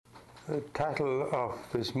The title of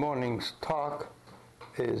this morning's talk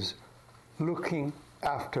is Looking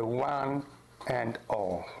After One and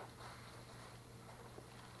All.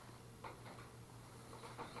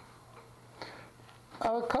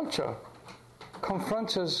 Our culture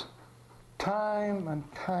confronts us time and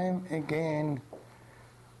time again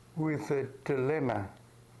with the dilemma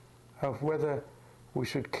of whether we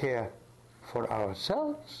should care for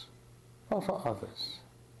ourselves or for others,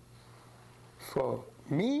 for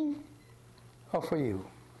me or for you,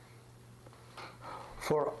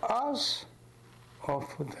 for us or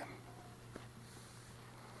for them.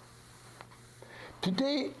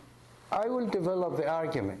 Today, I will develop the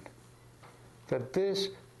argument that this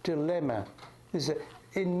dilemma is an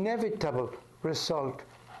inevitable result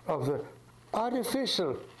of the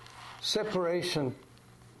artificial separation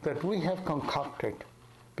that we have concocted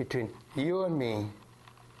between you and me,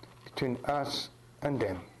 between us and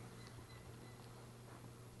them.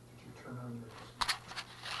 Did you turn on yours?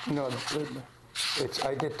 No,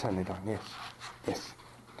 I did turn it on, yes. Yes.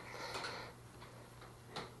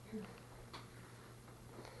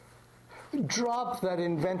 Drop that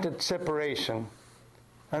invented separation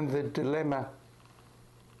and the dilemma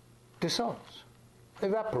dissolves,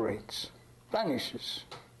 evaporates, vanishes.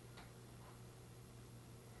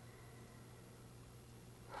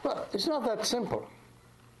 Well, it's not that simple,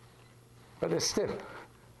 but it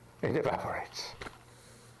evaporates.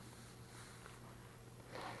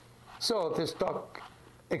 So this talk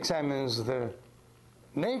examines the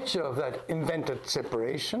nature of that invented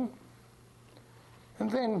separation, and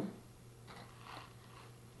then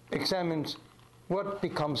examines what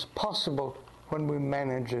becomes possible when we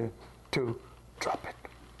manage to drop it.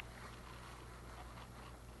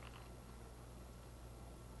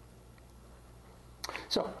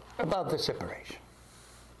 So, about the separation.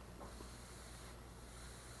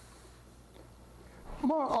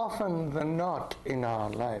 More often than not in our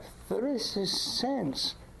life, there is a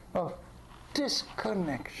sense of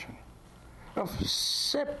disconnection, of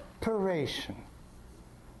separation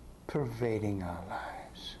pervading our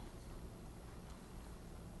lives.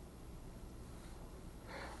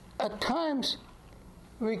 At times,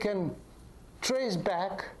 we can trace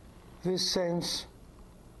back this sense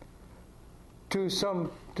to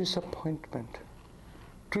some disappointment,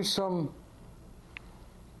 to some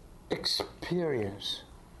experience,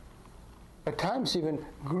 at times even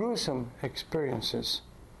gruesome experiences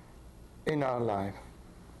in our life,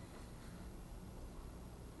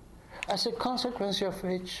 as a consequence of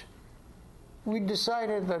which we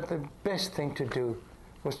decided that the best thing to do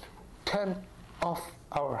was to turn off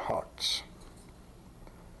our hearts.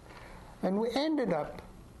 And we ended up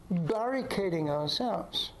barricading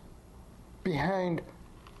ourselves behind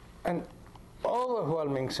an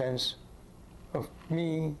overwhelming sense of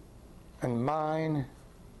me and mine,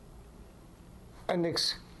 and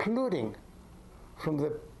excluding from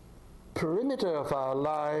the perimeter of our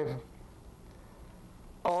life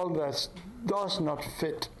all that does not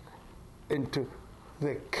fit into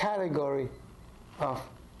the category of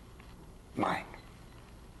mine,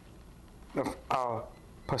 of our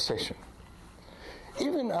possession.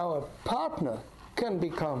 Even our partner can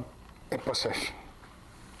become a possession.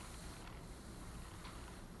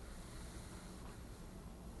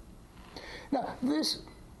 Now, this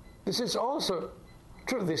is also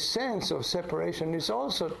true. This sense of separation is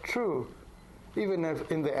also true even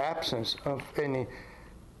if in the absence of any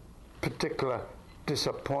particular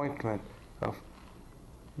disappointment, of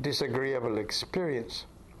disagreeable experience.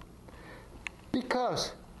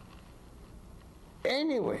 Because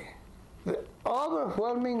anyway, the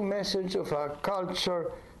overwhelming message of our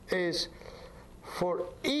culture is for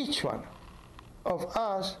each one of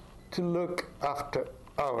us to look after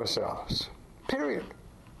ourselves. Period.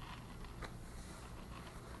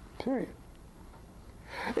 Period.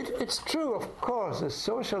 It's true, of course, the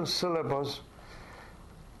social syllabus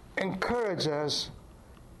encourages us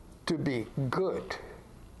to be good,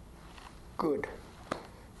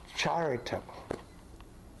 charitable.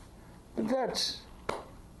 But that's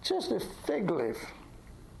just a fig leaf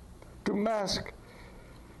to mask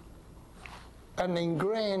an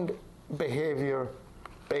ingrained behavior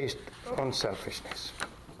based on selfishness.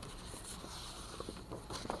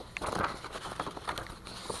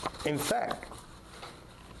 In fact,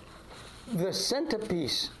 the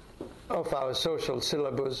centerpiece of our social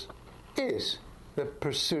syllabus is the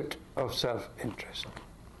pursuit of self-interest.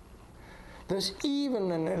 There's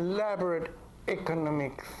even an elaborate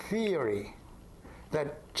economic theory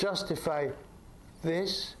that justifies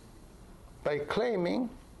this by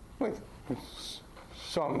claiming, with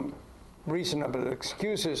some reasonable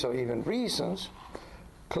excuses or even reasons,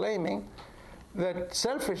 claiming that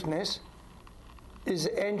selfishness is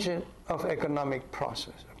the engine of economic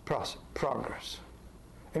progress.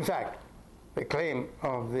 In fact, the claim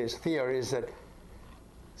of this theory is that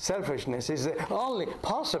selfishness is the only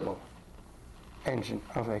possible engine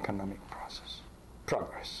of economic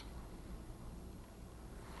progress.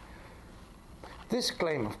 This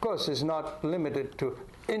claim, of course, is not limited to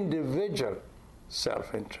individual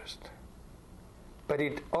self-interest, but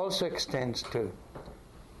it also extends to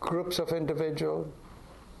groups of individuals,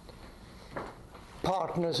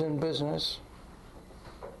 partners in business,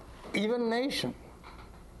 even nation.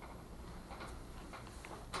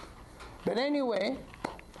 But anyway,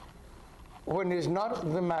 when it's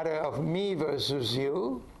not the matter of me versus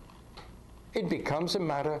you, it becomes a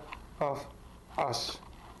matter of us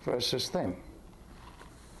versus them.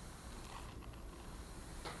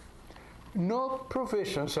 No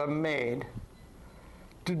provisions are made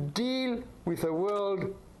to deal with a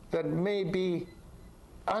world that may be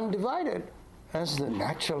undivided, as the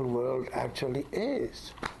natural world actually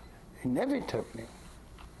is, inevitably.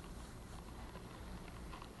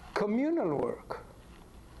 Communal work,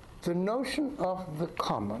 the notion of the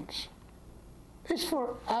commons, is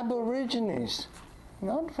for Aborigines,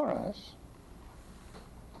 not for us.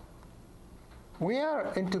 We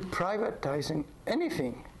are into privatizing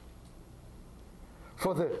anything.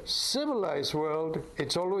 For the civilized world,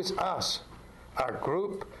 it's always us, our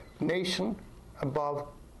group, nation, above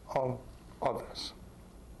all others.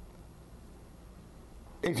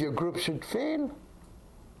 If your group should fail,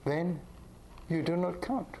 then you do not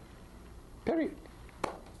count. Period.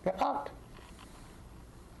 You're out.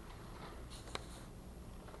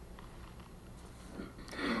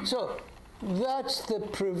 So that's the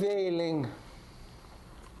prevailing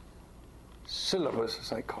syllabus,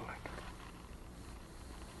 as I call it.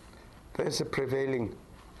 There's a prevailing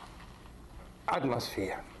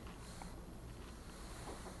atmosphere.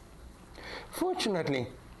 Fortunately,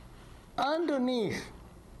 underneath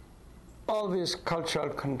all this cultural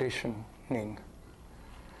conditioning,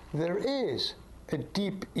 there is a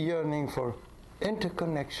deep yearning for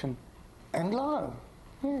interconnection and love.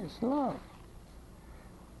 Yes, love.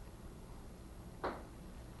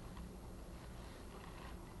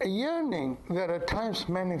 A yearning that at times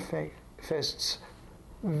manifests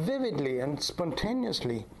vividly and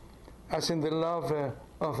spontaneously, as in the love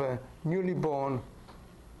of a newly born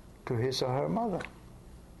to his or her mother.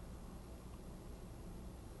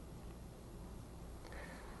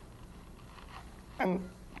 And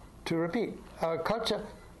to repeat, our culture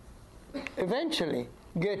eventually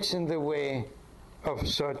gets in the way of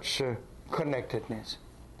such connectedness.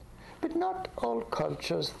 But not all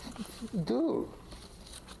cultures do.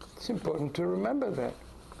 It's important to remember that.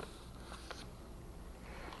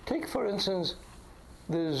 Take, for instance,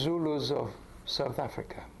 the Zulus of South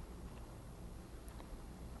Africa.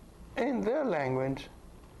 In their language,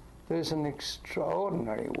 there's an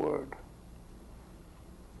extraordinary word,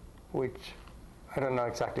 which I don't know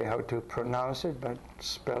exactly how to pronounce it, but it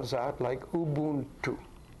spells out like Ubuntu.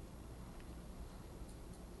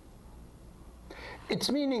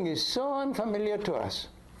 Its meaning is so unfamiliar to us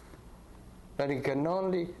that it can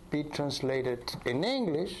only be translated in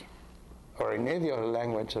English, or in any other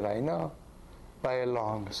language that I know, by a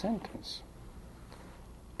long sentence.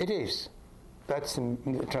 It is. That's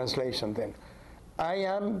the translation then. I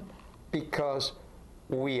am because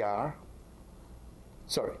we are.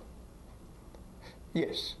 Sorry.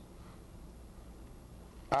 Yes.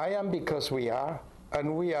 I am because we are,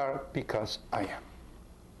 and we are because I am.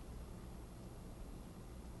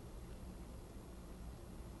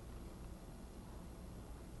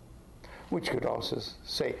 Which could also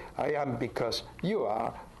say, I am because you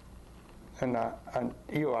are, and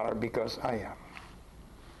you are because I am.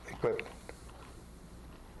 Equivalent.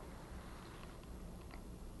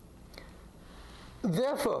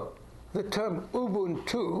 Therefore, the term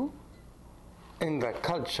Ubuntu in that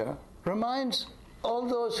culture reminds all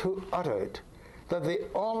those who utter it that they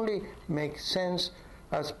only make sense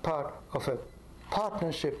as part of a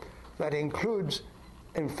partnership that includes,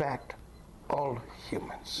 in fact, all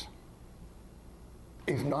humans,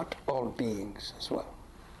 if not all beings as well.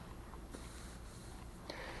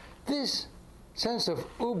 This sense of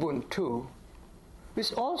Ubuntu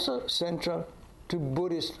is also central to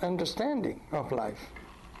Buddhist understanding of life.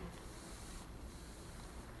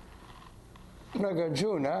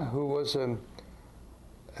 Nagarjuna, who was a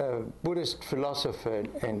Buddhist philosopher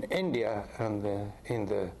in India in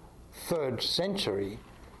the 3rd century,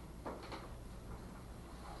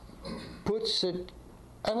 puts it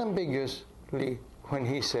unambiguously when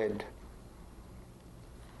he said,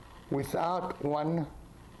 without one,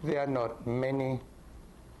 there are not many.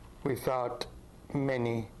 Without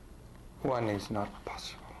many, one is not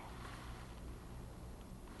possible.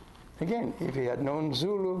 Again, if he had known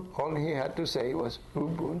Zulu, all he had to say was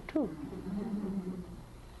Ubuntu.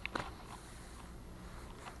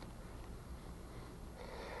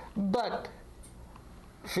 But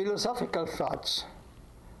philosophical thoughts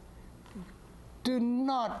do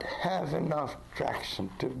not have enough traction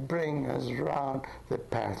to bring us round the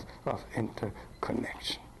path of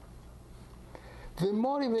interconnection. The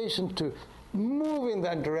motivation to move in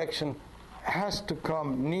that direction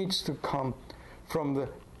needs to come from the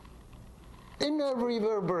inner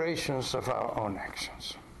reverberations of our own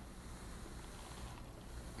actions.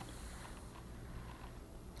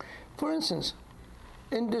 For instance,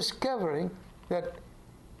 in discovering that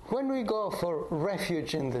when we go for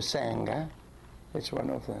refuge in the Sangha, it's one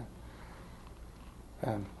of the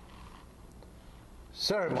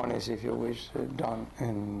ceremonies, if you wish, done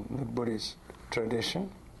in the Buddhist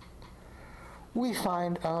tradition, we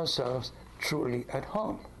find ourselves truly at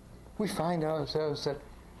home. We find ourselves that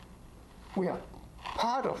we are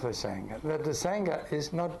part of the Sangha, that the Sangha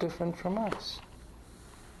is not different from us.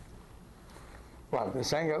 Well, the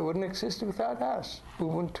Sangha wouldn't exist without us.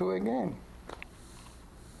 Ubuntu again.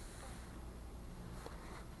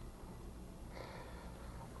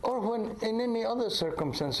 Or when, in any other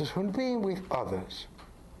circumstances, when being with others,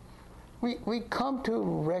 we come to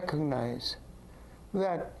recognize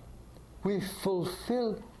that we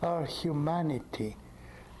fulfill our humanity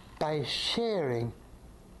by sharing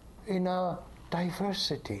in our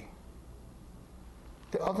diversity.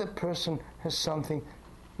 The other person has something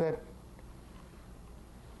that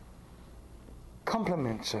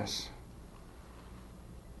complements us,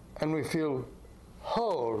 and we feel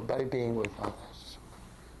whole by being with others.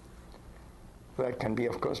 That can be,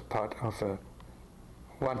 of course, part of a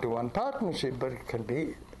one-to-one partnership, but it can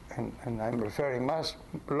be, and I'm referring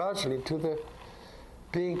largely to the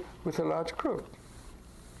being with a large group.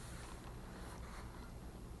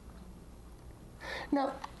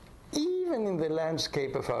 Now, even in the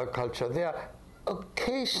landscape of our culture, there are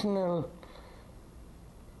occasional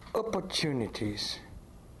opportunities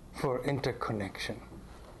for interconnection.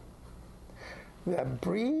 They are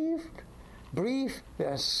brief, they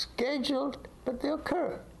are scheduled, but they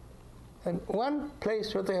occur. And one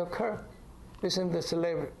place where they occur is in the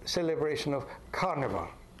celebration of Carnival.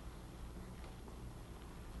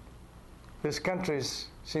 This country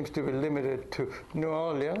seems to be limited to New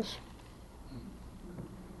Orleans.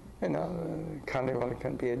 You know, Carnival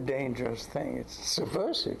can be a dangerous thing. It's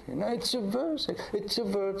subversive, it's subversive. It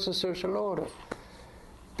subverts the social order.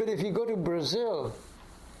 But if you go to Brazil,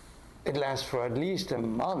 it lasts for at least a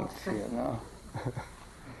month,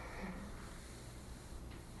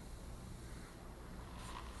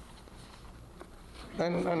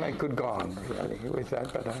 And I could go on, really, with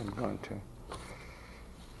that, but I'm going to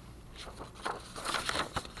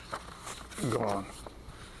go on.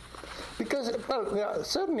 Because, well, there are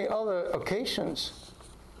certainly other occasions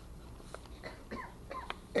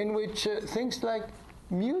in which things like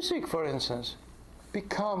music, for instance,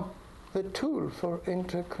 become the tool for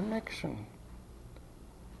interconnection.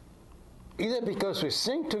 Either because we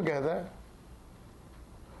sing together,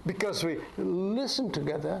 because we listen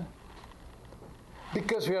together,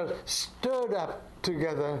 because we are stirred up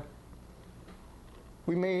together,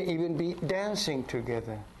 we may even be dancing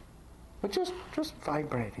together, or just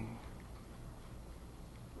vibrating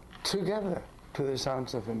together to the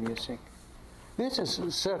sounds of the music. This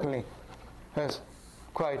certainly has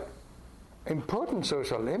quite important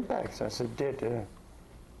social impacts, as it did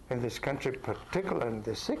in this country, particularly in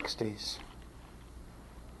the 60s.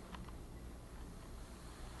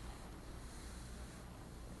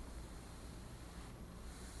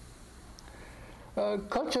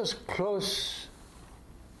 Cultures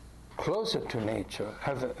closer to nature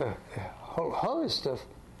have a whole host of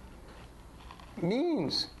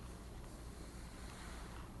means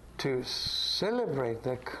to celebrate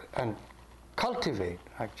and cultivate,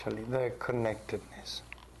 actually, their connectedness.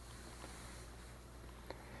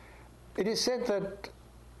 It is said that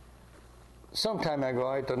some time ago,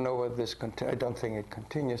 I don't know whether I don't think it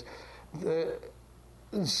continues, the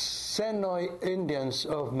Senoi Indians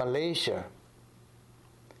of Malaysia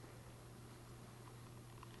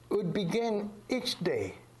would begin each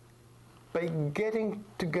day by getting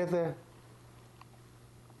together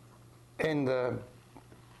in the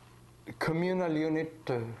communal unit,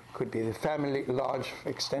 could be the family, large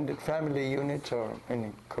extended family unit, or in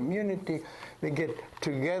a community. They get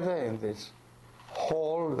together in this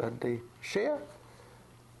hall that they share,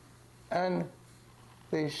 and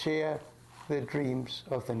they share the dreams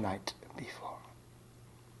of the night before.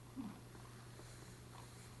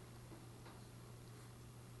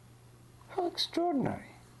 extraordinary.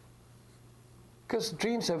 Because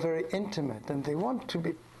dreams are very intimate and they want to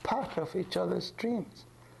be part of each other's dreams.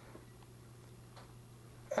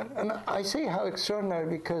 And I say how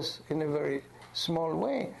extraordinary because in a very small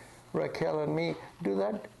way, Raquel and me do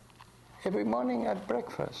that every morning at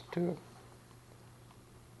breakfast too.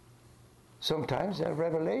 Sometimes there are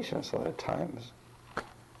revelations, other times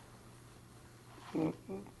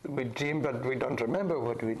we dream but we don't remember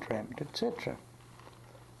what we dreamt, etc.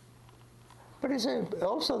 But it's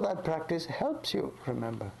also that practice helps you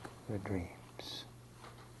remember the dreams.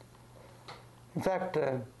 In fact,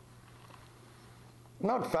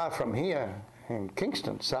 not far from here, in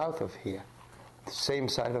Kingston, south of here, the same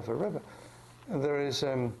side of a river, there is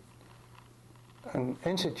an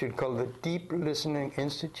institute called the Deep Listening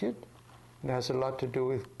Institute. It has a lot to do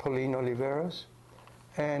with Pauline Oliveros.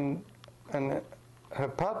 And her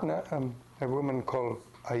partner, a woman called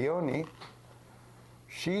Ione,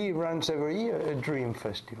 she runs every year a dream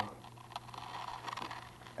festival.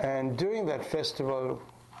 And during that festival,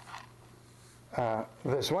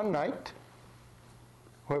 there's one night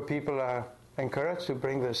where people are encouraged to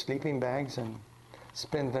bring their sleeping bags and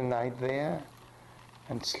spend the night there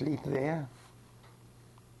and sleep there,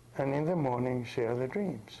 and in the morning share their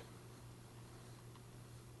dreams.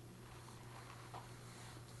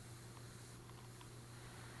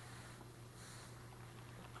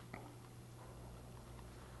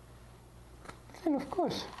 And of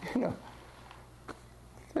course,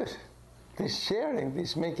 this sharing,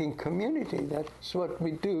 this making community, that's what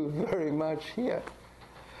we do very much here.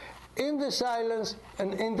 In the silence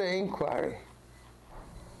and in the inquiry.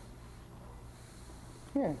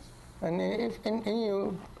 Yes. And in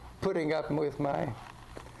you putting up with my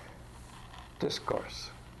discourse.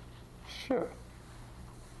 Sure.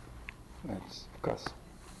 That's, of course,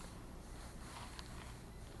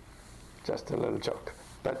 just a little joke.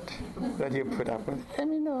 But that you put up with.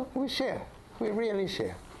 And we share. We really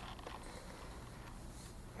share.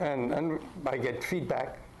 And I get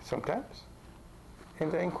feedback sometimes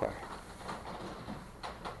in the inquiry.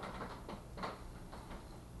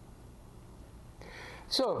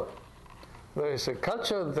 So, there is a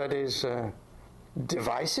culture that is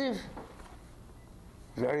divisive,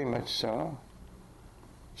 very much so,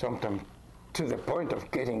 sometimes to the point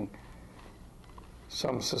of getting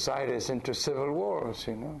some societies into civil wars,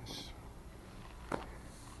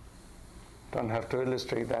 Don't have to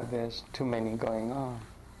illustrate that, there's too many going on.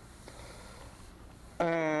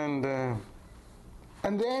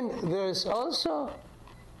 And then there's also,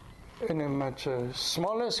 in a much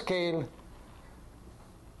smaller scale,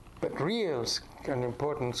 but real and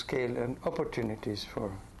important scale, and opportunities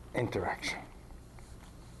for interaction.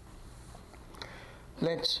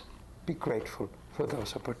 Let's be grateful for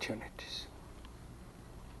those opportunities.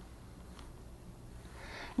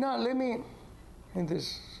 Now let me, in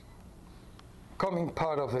this coming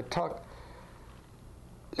part of the talk,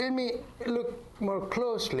 let me look more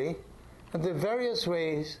closely at the various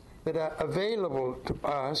ways that are available to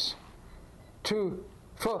us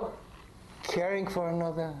for caring for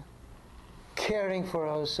another, caring for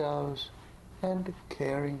ourselves, and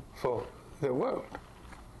caring for the world.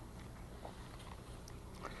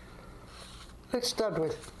 Let's start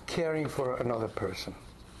with caring for another person.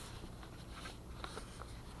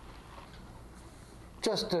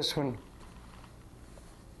 Just as when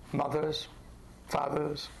mothers,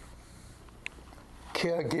 fathers,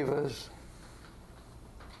 caregivers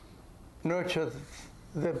nurture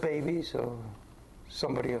their babies or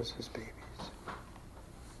somebody else's babies.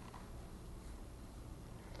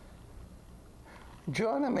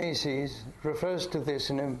 Joanna Macy's refers to this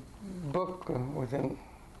in a book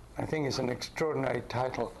I think it's an extraordinary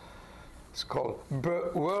title. It's called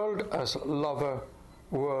World as Lover,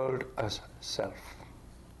 World as Self.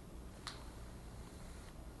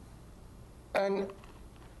 And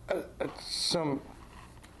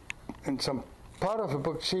in some part of the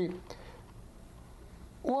book, she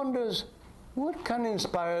wonders what can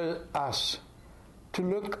inspire us to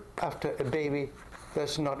look after a baby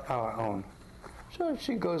that's not our own. So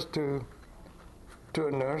she goes to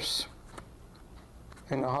a nurse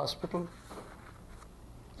in a hospital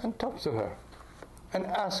and talks to her and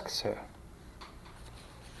asks her.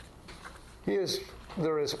 Here's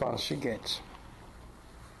the response she gets.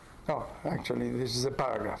 Oh, actually, this is a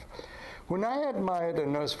paragraph. When I admired a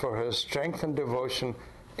nurse for her strength and devotion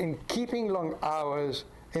in keeping long hours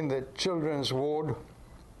in the children's ward,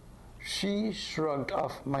 she shrugged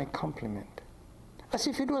off my compliment, as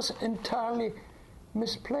if it was entirely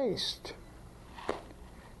misplaced.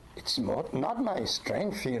 It's not my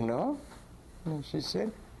strength, she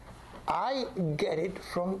said. I get it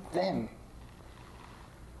from them.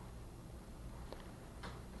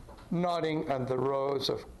 nodding at the rows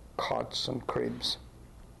of cots and cribs.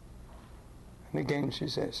 And again she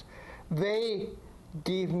says, they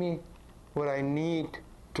give me what I need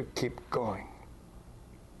to keep going.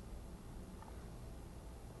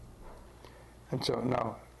 And so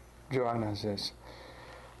now Joanna says,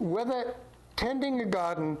 whether tending a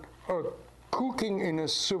garden or cooking in a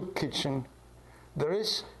soup kitchen, there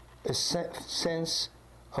is a sense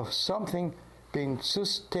of something being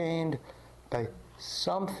sustained by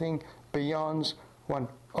something beyond one's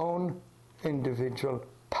own individual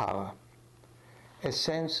power, a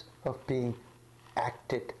sense of being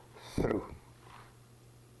acted through.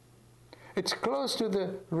 It's close to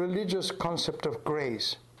the religious concept of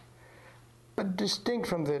grace, but distinct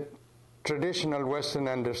from the traditional Western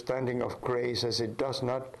understanding of grace, as it does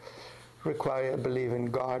not require a belief in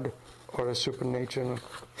God or a supernatural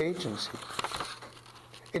agency.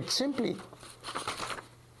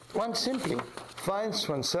 One simply finds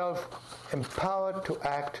oneself empowered to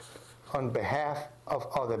act on behalf of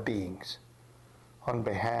other beings, on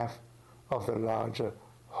behalf of the larger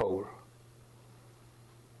whole.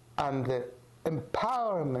 And the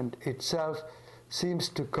empowerment itself seems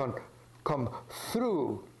to come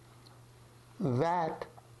through that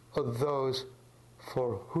of those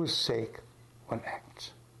for whose sake one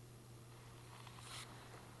acts.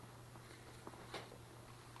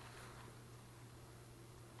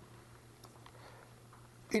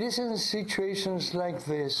 It is in situations like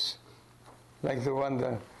this, like the one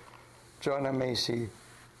that Joanna Macy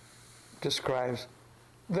describes,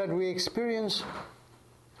 that we experience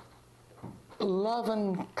love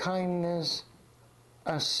and kindness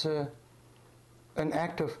as an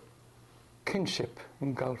act of kinship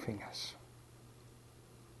engulfing us.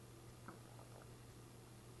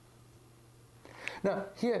 Now,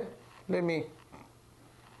 here, let me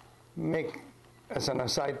make, as an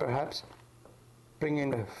aside perhaps, bring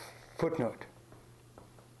in a footnote,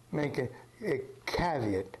 make a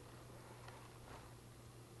caveat.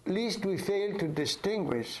 Lest we fail to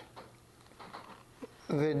distinguish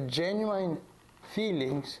the genuine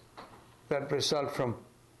feelings that result from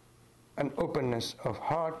an openness of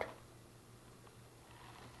heart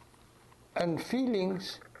and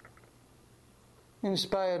feelings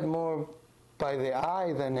inspired more by the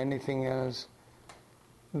eye than anything else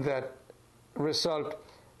that result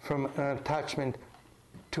from an attachment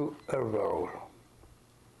to a role.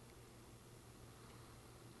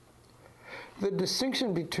 The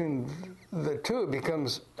distinction between the two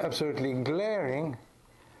becomes absolutely glaring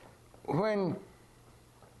when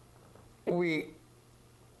we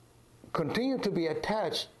continue to be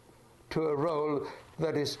attached to a role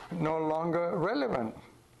that is no longer relevant,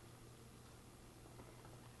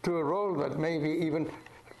 to a role that may be even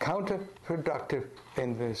counterproductive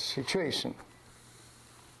in this situation.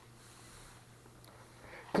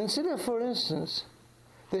 Consider, for instance,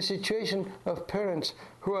 the situation of parents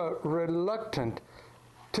who are reluctant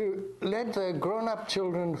to let their grown-up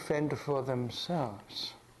children fend for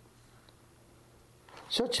themselves.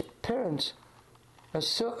 Such parents are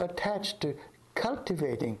so attached to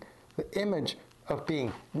cultivating the image of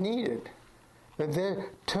being needed that they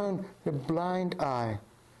turn a blind eye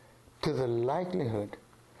to the likelihood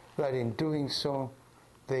that in doing so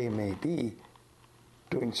they may be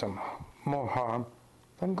doing some more harm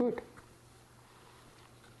than good.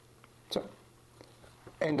 So,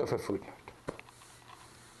 end of a footnote.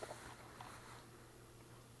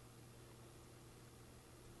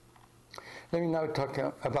 Let me now talk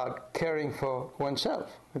about caring for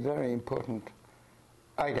oneself, a very important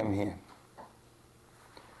item here.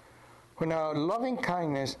 When our loving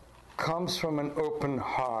kindness comes from an open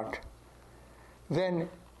heart, then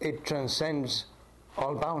it transcends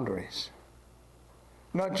all boundaries,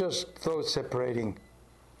 not just those separating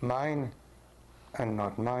mine and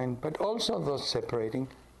not mine, but also those separating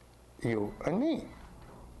you and me.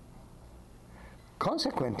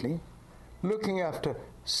 Consequently, looking after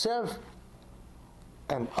self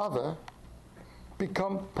and other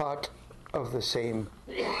become part of the same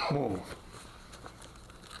move.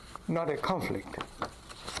 Not a conflict,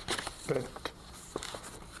 but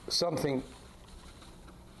something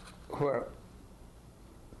where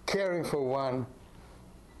caring for one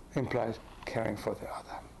implies caring for the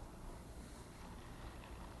other.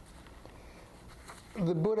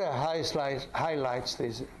 The Buddha highlights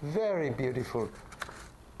this very beautiful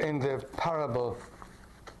in the parable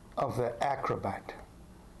of the acrobat.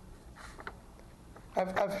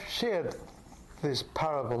 I've shared this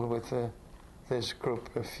parable with this group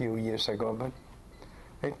a few years ago, but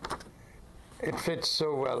it fits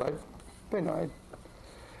so well.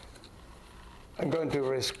 I'm going to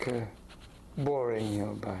risk boring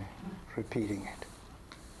you by repeating it.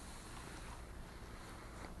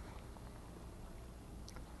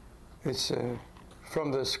 It's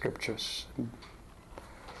from the scriptures.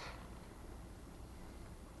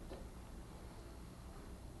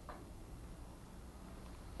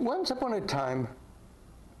 Once upon a time,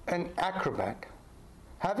 an acrobat,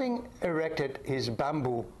 having erected his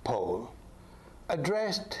bamboo pole,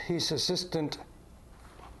 addressed his assistant,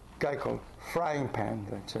 guy called Frying Pan,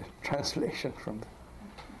 that's a translation from the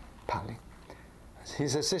Pali,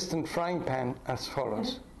 his assistant Frying Pan as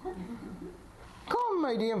follows. Come,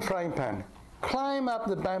 my dear Frying Pan, climb up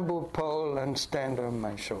the bamboo pole and stand on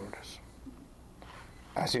my shoulders.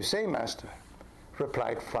 As you say, master,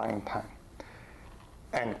 replied Frying Pan.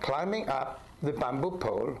 And climbing up the bamboo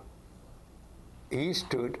pole, he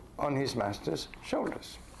stood on his master's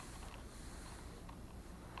shoulders.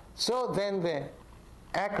 So then the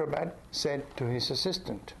acrobat said to his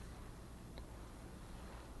assistant,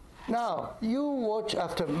 now, you watch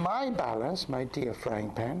after my balance, my dear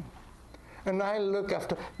Frying Pan, and I'll look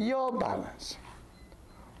after your balance.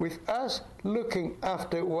 With us looking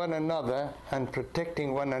after one another and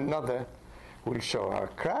protecting one another, we'll show our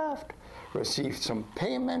craft, receive some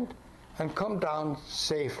payment, and come down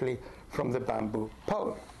safely from the bamboo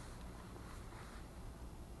pole.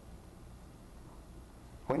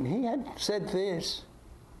 When he had said this,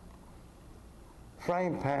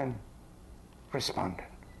 Frying Pan responded,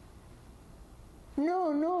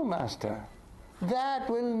 no, no, master, that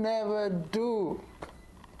will never do.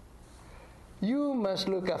 You must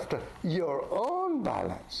look after your own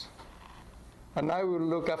balance, and I will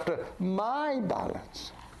look after my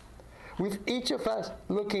balance. With each of us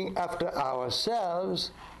looking after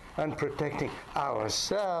ourselves and protecting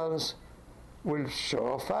ourselves, we'll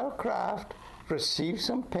show off our craft, receive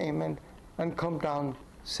some payment, and come down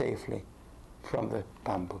safely from the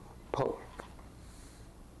bamboo pole.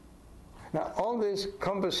 Now, all this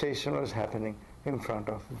conversation was happening in front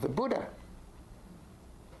of the Buddha.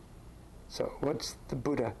 So, what's the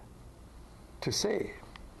Buddha to say?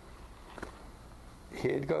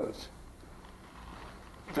 Here it goes.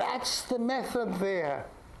 That's the method there,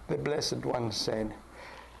 the Blessed One said.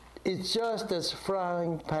 It's just as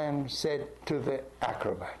Frying Pan said to the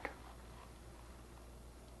acrobat.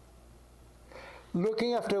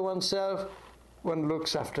 Looking after oneself, one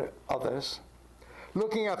looks after others.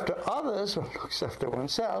 Looking after others, one looks after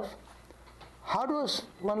oneself. How does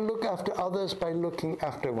one look after others by looking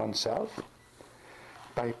after oneself?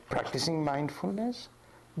 By practicing mindfulness,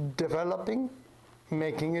 developing,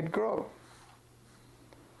 making it grow.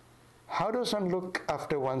 How does one look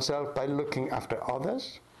after oneself by looking after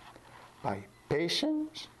others? By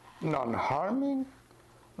patience, non-harming,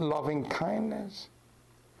 loving kindness,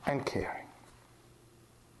 and caring.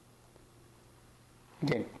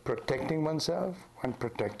 Again, protecting oneself, one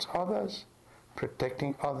protects others.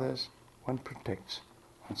 Protecting others, one protects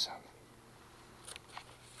oneself.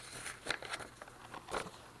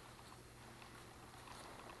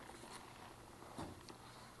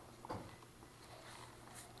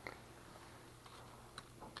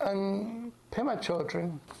 And Pema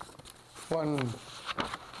Chodron, one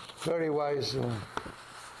very wise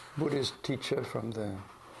Buddhist teacher from the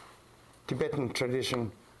Tibetan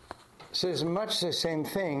tradition, says much the same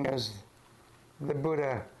thing as the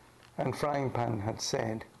Buddha and Frying Pan had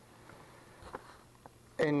said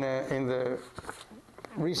in the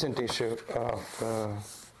recent issue of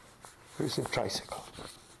Reissig Tricycle.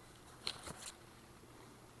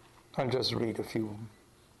 I'll just read a few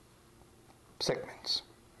segments.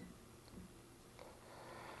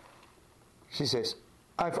 She says,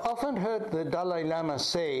 I've often heard the Dalai Lama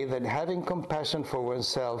say that having compassion for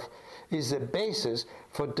oneself is the basis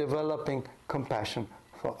for developing compassion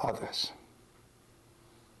for others.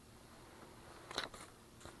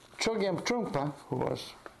 Chogyam Trungpa, who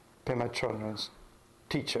was Pema Chodron's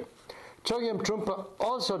teacher, Chogyam Trungpa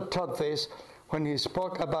also taught this when he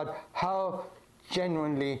spoke about how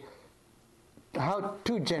to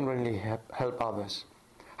genuinely help others,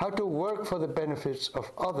 how to work for the benefits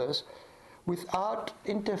of others without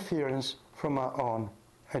interference from our own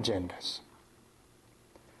agendas.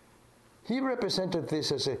 He represented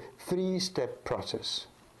this as a three-step process.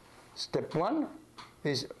 Step one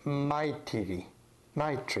is Maitri,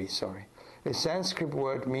 a Sanskrit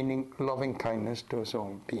word meaning loving kindness towards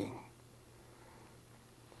all being.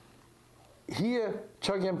 Here,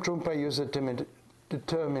 Chogyam Trungpa used the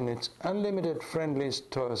term in its unlimited friendliness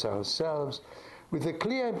towards ourselves, with the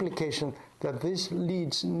clear implication that this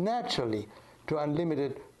leads naturally to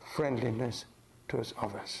unlimited friendliness towards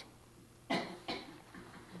others.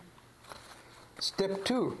 Step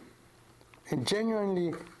two, in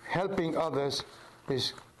genuinely helping others,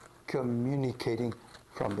 is communicating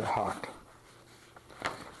from the heart.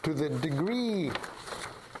 To the degree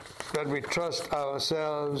that we trust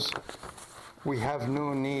ourselves, we have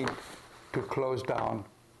no need to close down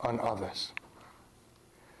on others.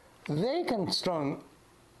 They can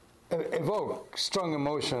evoke strong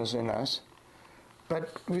emotions in us, but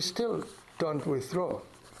we still don't withdraw.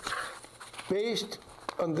 Based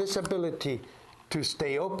on this ability to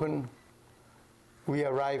stay open, we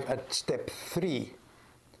arrive at step 3,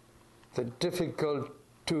 the difficult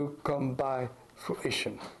to come by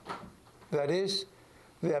fruition. That is,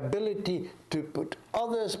 the ability to put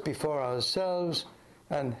others before ourselves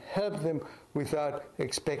and help them without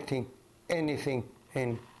expecting anything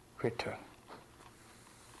in return.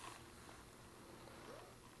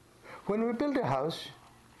 When we build a house,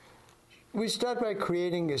 we start by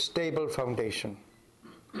creating a stable foundation.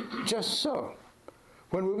 Just so,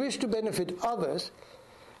 when we wish to benefit others,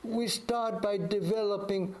 we start by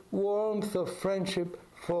developing warmth of friendship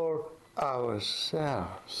for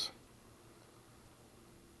ourselves.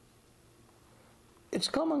 It's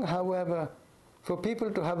common, however, for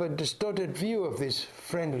people to have a distorted view of this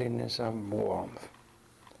friendliness and warmth.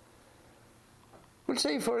 We'll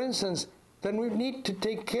say, for instance, that we need to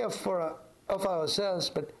take care of ourselves,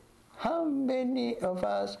 but how many of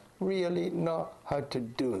us really know how to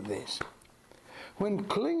do this? When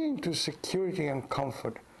clinging to security and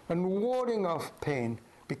comfort and warding off pain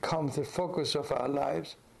becomes the focus of our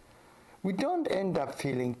lives, we don't end up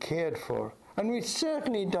feeling cared for, and we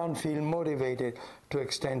certainly don't feel motivated to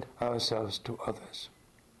extend ourselves to others.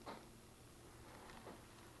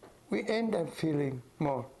 We end up feeling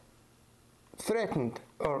more threatened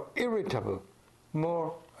or irritable,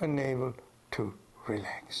 more unable to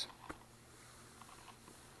relax.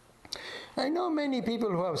 I know many people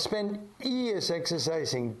who have spent years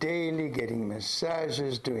exercising daily, getting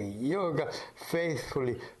massages, doing yoga,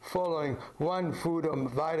 faithfully following one food or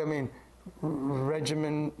vitamin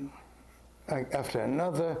regimen after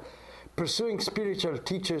another, pursuing spiritual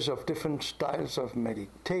teachers of different styles of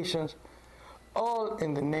meditations, all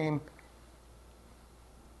in the name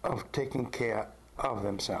of taking care of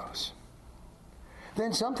themselves.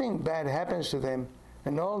 Then something bad happens to them,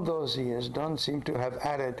 and all those years don't seem to have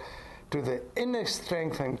added to the inner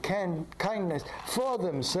strength and kindness for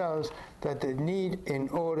themselves that they need in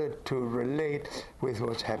order to relate with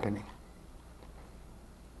what's happening.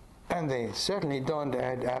 And they certainly don't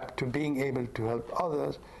add up to being able to help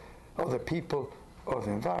others, other people, or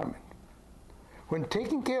the environment. When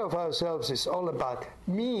taking care of ourselves is all about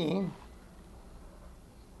me,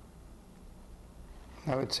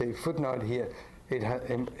 I would say footnote here, it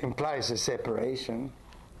implies a separation.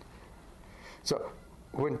 So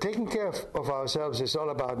when taking care of ourselves is all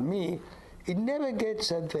about me, it never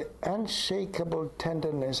gets at the unshakable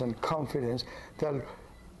tenderness and confidence that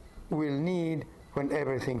we'll need when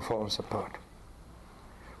everything falls apart.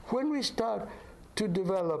 When we start to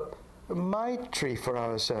develop maitri for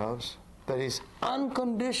ourselves, that is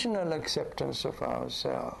unconditional acceptance of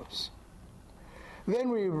ourselves, then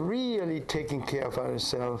we're really taking care of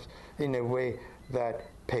ourselves in a way that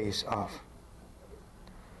pays off.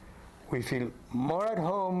 We feel more at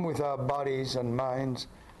home with our bodies and minds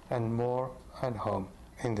and more at home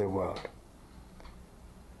in the world.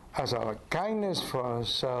 As our kindness for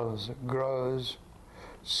ourselves grows,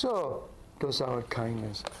 so does our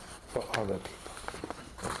kindness for other people.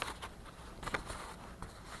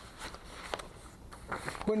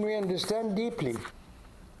 When we understand deeply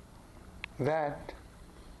that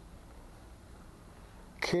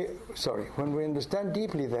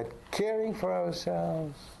caring for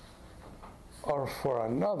ourselves or for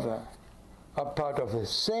another are part of the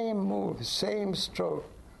same move, same stroke,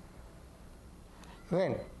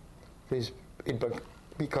 then it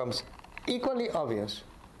becomes equally obvious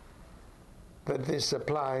that this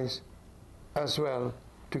applies as well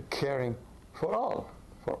to caring for all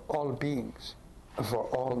beings, for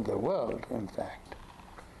all the world, in fact.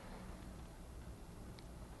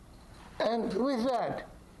 And with that,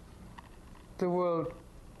 the world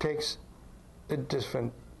takes a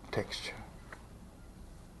different texture.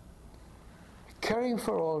 Caring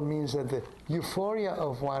for all means that the euphoria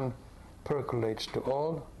of one percolates to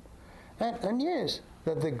all, and yes,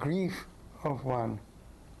 that the grief of one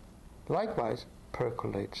likewise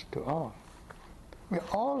percolates to all. We're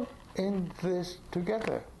all in this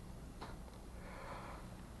together.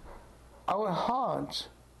 Our hearts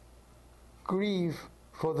grieve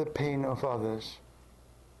for the pain of others,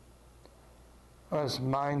 as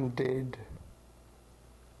mine did,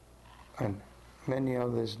 and many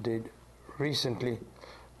others did recently,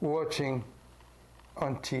 watching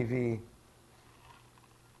on TV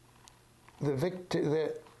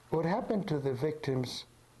what happened to the victims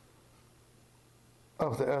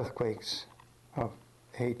of the earthquakes of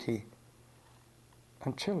Haiti,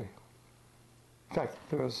 and Chile. In fact,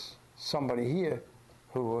 there was somebody here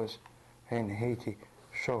who was in Haiti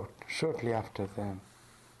shortly after the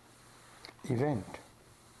event.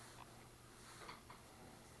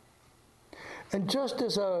 And just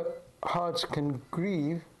as our hearts can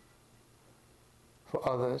grieve for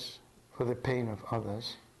others, for the pain of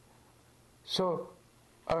others, so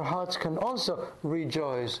our hearts can also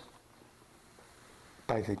rejoice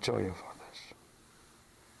by the joy of others.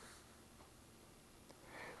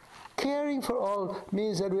 Caring for all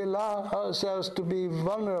means that we allow ourselves to be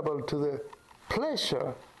vulnerable to the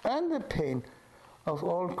pleasure and the pain of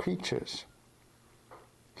all creatures,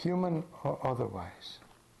 human or otherwise.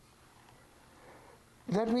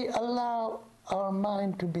 That we allow our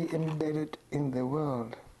mind to be embedded in the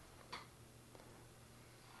world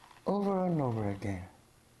over and over again.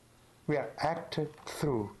 We are acted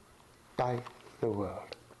through by the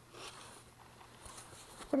world.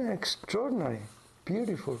 What an extraordinary,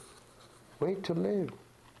 beautiful way to live.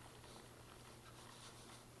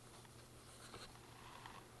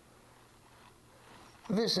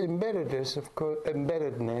 This embeddedness,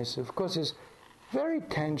 of course, is very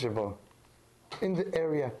tangible in the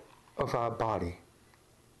area of our body.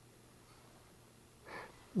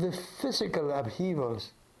 The physical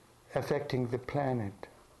upheavals affecting the planet,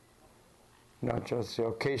 not just the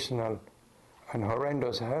occasional and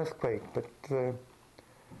horrendous earthquake, but the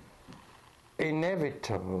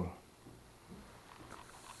inevitable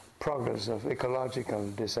progress of ecological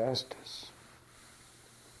disasters.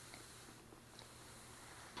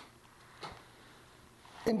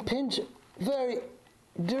 Impinge very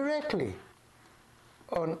directly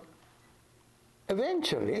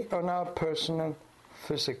eventually on our personal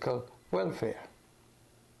physical welfare.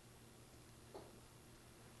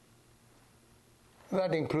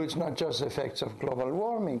 That includes not just effects of global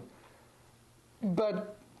warming,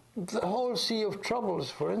 but the whole sea of troubles,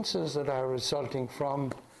 for instance, that are resulting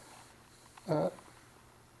from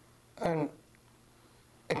an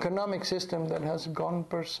economic system that has gone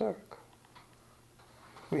berserk.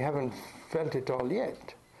 We haven't felt it all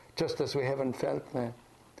yet, just as we haven't felt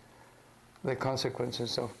the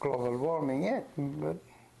consequences of global warming yet, but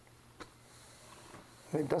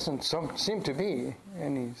there doesn't seem to be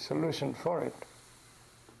any solution for it.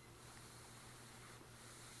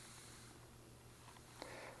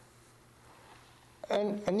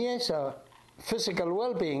 And yes, our physical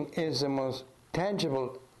well-being is the most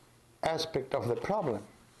tangible aspect of the problem.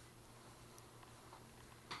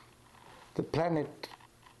 The planet,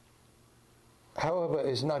 however,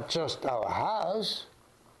 is not just our house,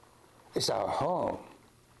 it's our home.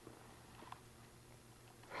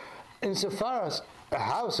 Insofar as a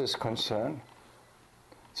house is concerned,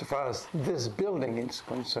 so far as this building is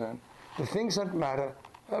concerned, the things that matter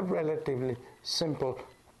are relatively simple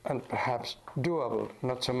and perhaps doable,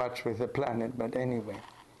 not so much with the planet, but anyway.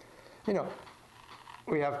 You know,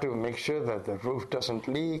 we have to make sure that the roof doesn't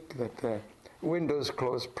leak, that the windows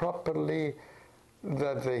close properly,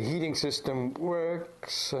 that the heating system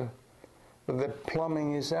works, that the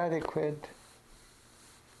plumbing is adequate.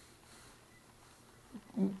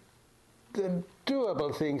 The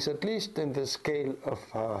doable things, at least in the scale of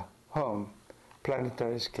our home,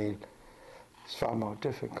 planetary scale, is far more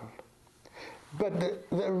difficult. But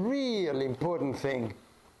the real important thing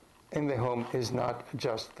in the home is not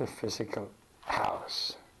just the physical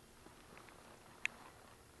house.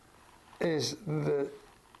 Is the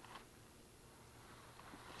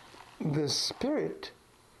spirit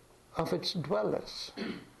of its dwellers.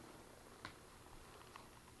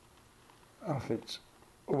 Of its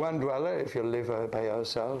one dweller, if you live by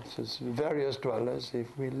yourselves, is various dwellers if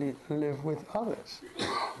we live with others.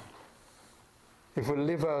 If we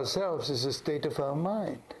live ourselves, it's a state of our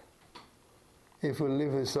mind. If we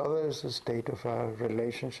live with others, a state of our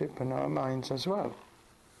relationship and our minds as well.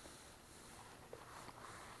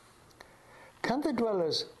 Can the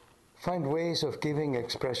dwellers find ways of giving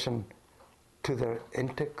expression to their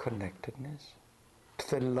interconnectedness, to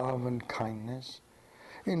their love and kindness,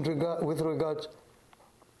 with regards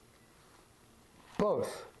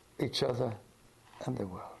both each other and the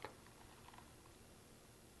world?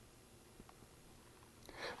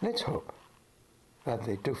 Let's hope that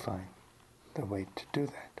they do find the way to do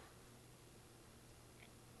that.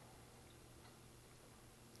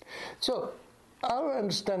 So, our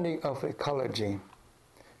understanding of ecology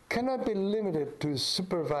cannot be limited to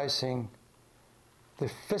supervising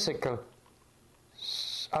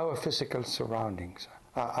our physical surroundings,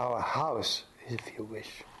 our house, if you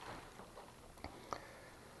wish.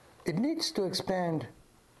 It needs to expand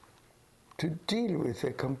to deal with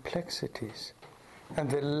the complexities and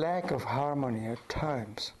the lack of harmony at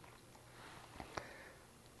times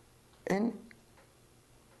in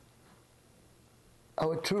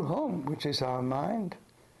our true home, which is our mind,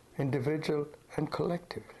 individual and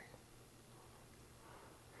collectively.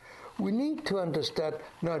 We need to understand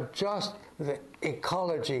not just the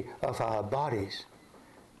ecology of our bodies,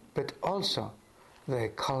 but also the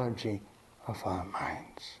ecology of our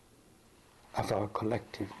minds, of our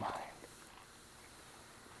collective mind.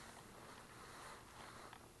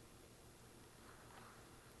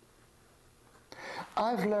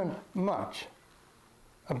 I've learned much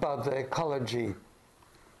about the ecology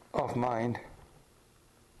of mind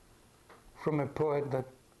from a poet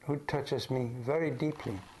who touches me very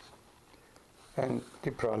deeply. And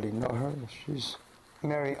you probably know her. She's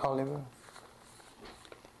Mary Oliver.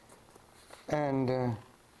 And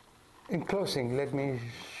in closing, let me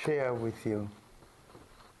share with you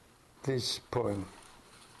this poem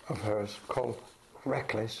of hers called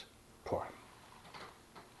Reckless Poem.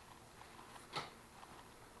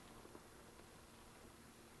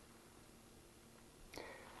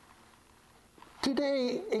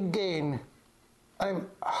 Today again, I'm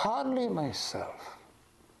hardly myself.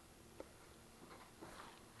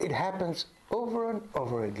 It happens over and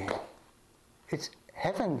over again. It's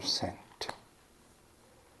heaven sent.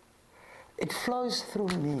 It flows through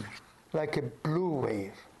me like a blue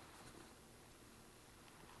wave.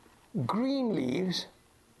 Green leaves,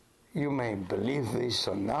 you may believe this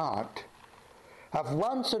or not, have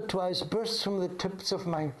once or twice burst from the tips of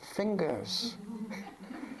my fingers.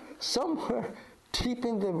 Somewhere deep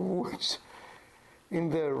in the woods, in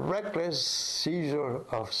the reckless seizure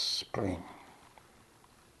of spring.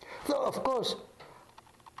 Though, of course,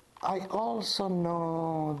 I also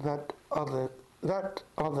know that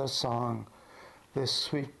other song, the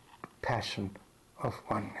sweet passion of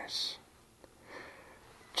oneness.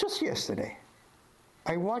 Just yesterday,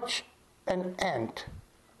 I watched an ant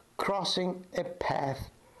crossing a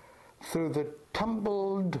path through the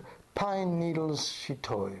tumbled pine needles she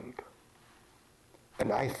toiled.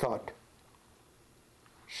 And I thought,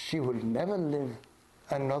 she will never live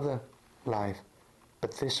another life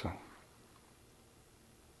but this one.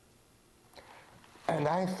 And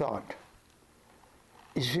I thought,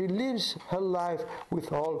 if she lives her life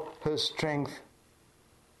with all her strength,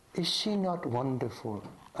 is she not wonderful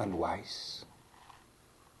and wise?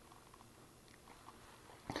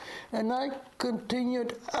 And I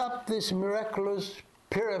continued up this miraculous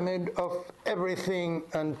pyramid of everything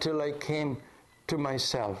until I came to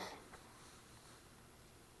myself.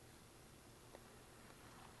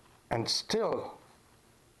 And still,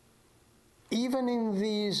 even in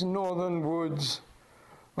these northern woods,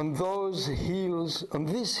 on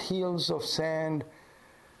these hills of sand,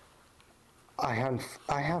 I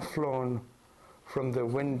have flown from the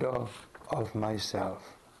window of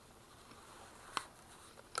myself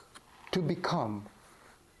to become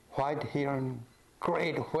white heron,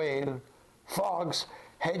 great whale, fox,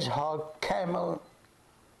 hedgehog, camel.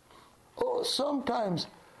 Oh, sometimes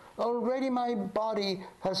already my body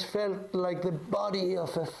has felt like the body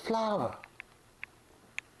of a flower.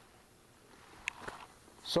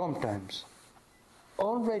 Sometimes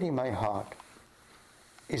already my heart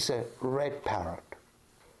is a red parrot,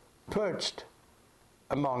 perched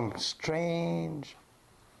among strange,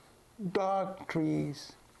 dark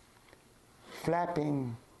trees,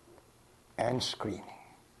 flapping and screaming.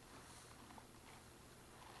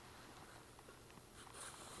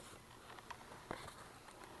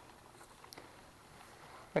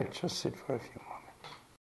 Let's just sit for a few moments.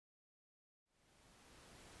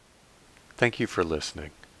 Thank you for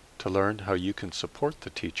listening. To learn how you can support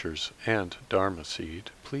the teachers and Dharma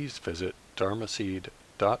Seed, please visit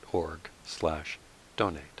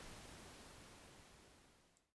dharmaseed.org/donate.